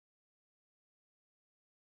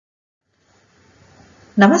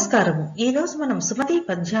నమస్కారము. ఈ రోజు మనం సుమతి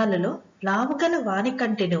పద్యాలలో లావుగల వాని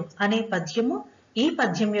కంటెను అనే పద్యము, ఈ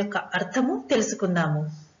పద్యం యొక్క అర్థము తెలుసుకుందాము.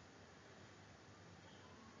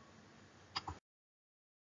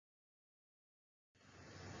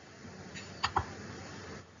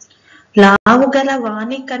 లావుగల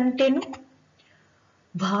వాని కంటెను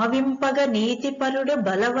భావింపగ నీతిపరుడు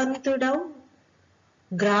బలవంతుడవు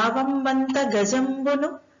గ్రావంబంత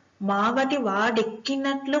గజంబును మావటి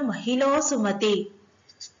వాడెక్కినట్లు మహిళో సుమతి.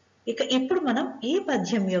 ఇప్పుడు మనం ఈ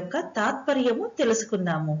పద్యం యొక్క తాత్పర్యము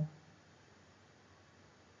తెలుసుకుందాము.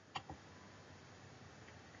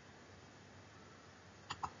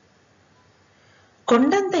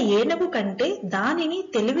 కొండంత ఏనుగు కంటే దానిని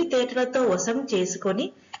తెలివితేటలతో వశం చేసుకొని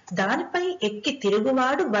దానిపై ఎక్కి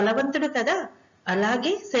తిరుగువాడు బలవంతుడు కదా,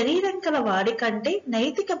 అలాగే శరీరం కలవాడి కంటే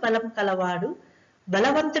నైతిక బలం కలవాడు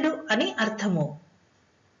బలవంతుడు అని అర్థము.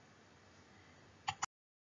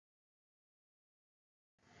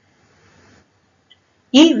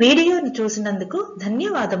 ఈ వీడియోను చూసినందుకు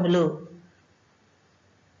ధన్యవాదములు.